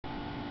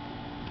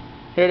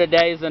Here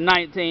today is a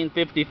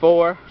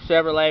 1954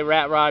 Chevrolet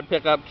rat rod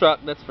pickup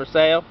truck that's for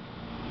sale.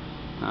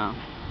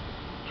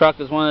 Truck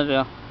is one of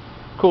the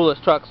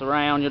coolest trucks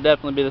around. You'll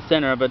definitely be the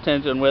center of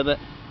attention with it.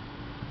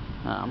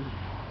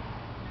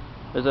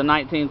 There's a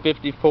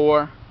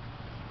 1954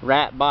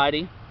 rat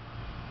body.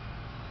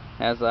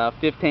 Has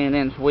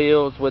 15-inch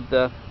wheels with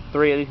the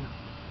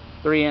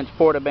 3-inch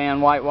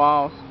portaband white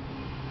walls.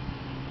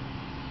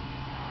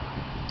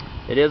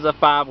 It is a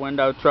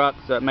 5-window truck,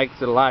 so it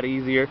makes it a lot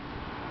easier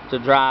to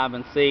drive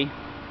and see.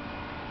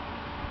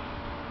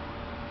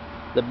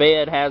 The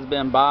bed has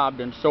been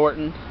bobbed and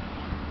shortened,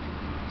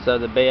 so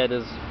the bed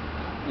is,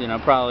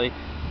 probably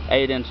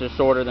 8 inches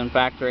shorter than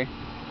factory.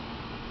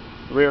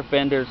 Rear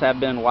fenders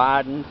have been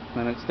widened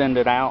and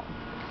extended out.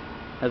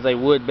 Has a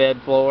wood bed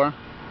floor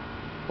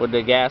with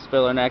the gas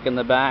filler neck in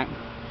the back.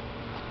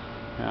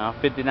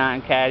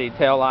 59 caddy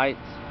tail lights.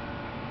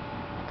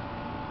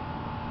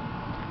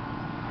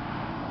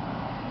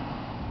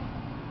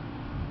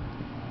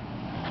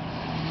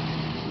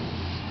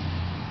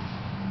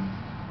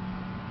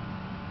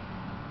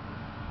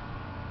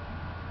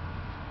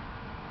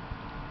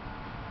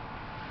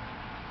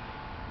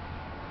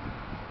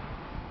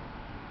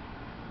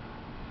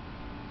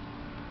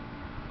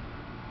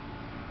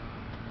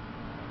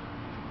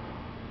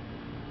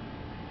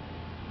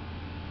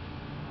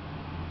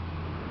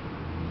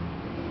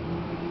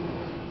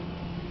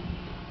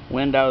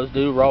 Windows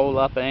do roll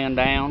up and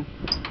down.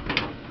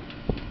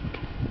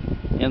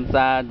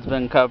 Inside's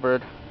been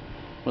covered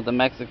with a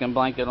Mexican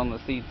blanket on the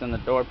seats and the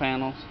door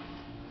panels.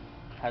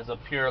 Has a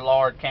pure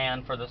lard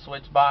can for the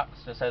switch box.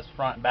 Just has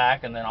front,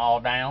 back, and then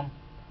all down.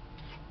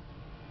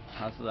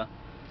 That's the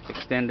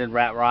extended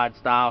rat rod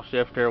style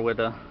shifter with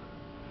a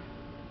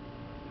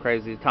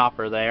crazy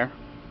topper there.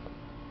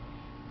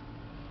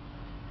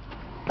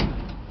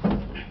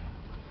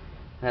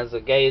 Has a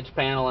gauge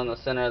panel in the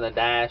center of the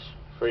dash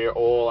for your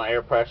oil and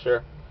air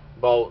pressure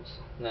bolts,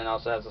 and then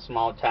also has a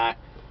small tack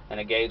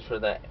and a gauge for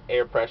the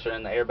air pressure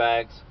in the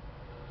airbags.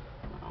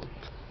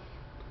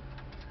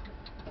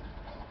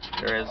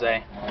 There is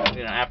a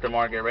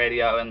aftermarket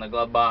radio in the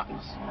glove box,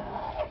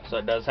 so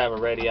it does have a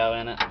radio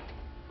in it.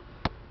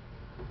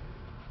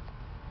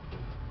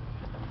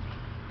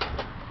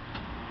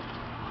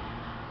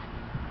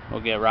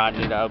 We'll get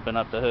Rodney to open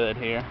up the hood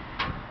here.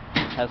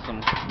 Has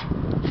some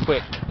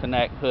quick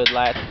connect hood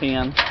latch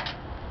pins.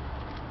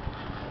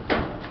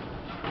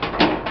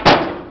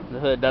 The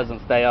hood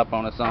doesn't stay up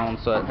on its own,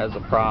 so it has a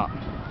prop.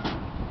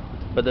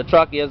 But the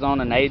truck is on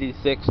an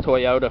 86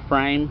 Toyota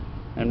frame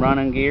and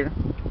running gear,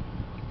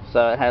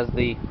 so it has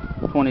the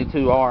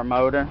 22R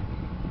motor.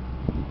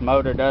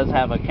 Motor does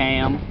have a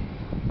cam,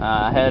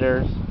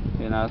 headers.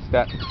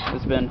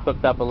 It's been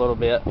hooked up a little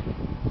bit.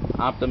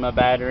 Optima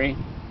battery,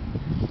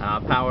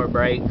 power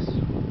brakes.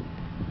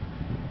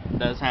 It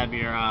does have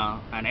your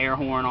an air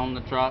horn on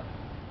the truck,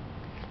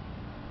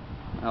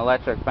 an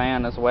electric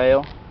fan as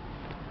well.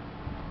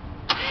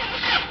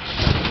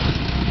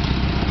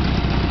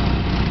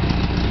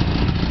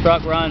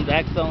 Truck runs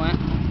excellent.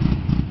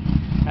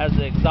 Has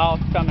the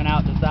exhaust coming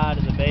out the side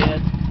of the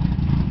bed.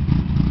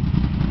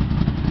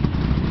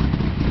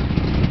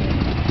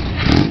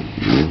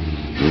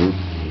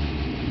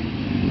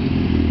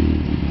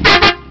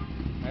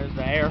 There's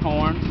the air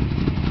horn.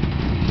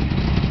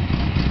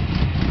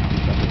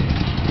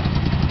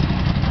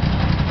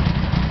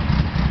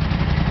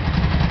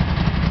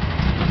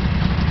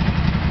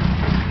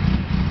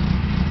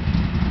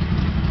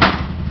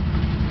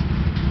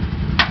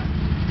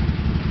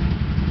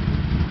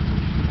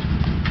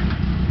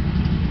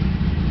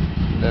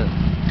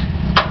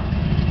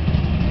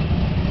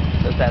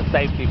 Just that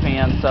safety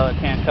pin so it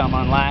can't come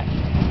unlatched.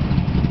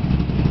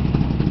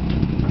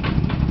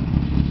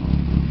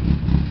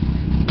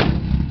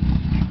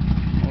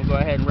 We'll go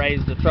ahead and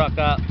raise the truck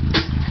up.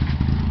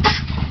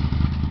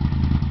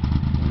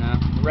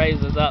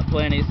 Raises up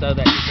plenty so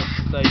that you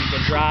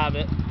can drive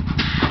it.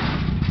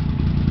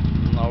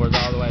 And lowers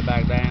all the way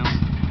back down.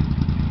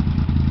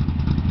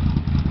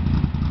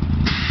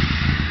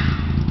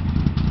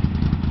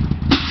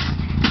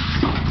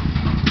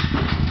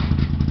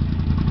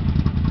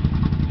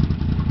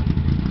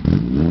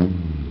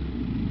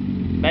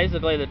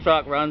 Basically, the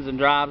truck runs and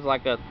drives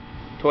like a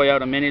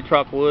Toyota mini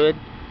truck would.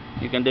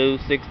 You can do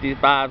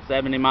 65,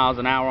 70 miles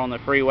an hour on the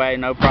freeway,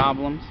 no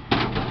problems.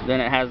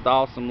 Then it has the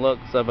awesome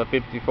looks of a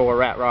 54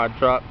 rat rod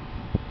truck.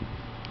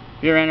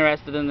 If you're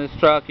interested in this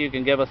truck, you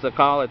can give us a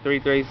call at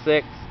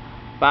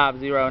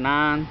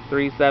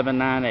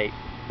 336-509-3798.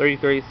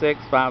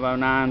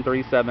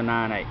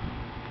 336-509-3798.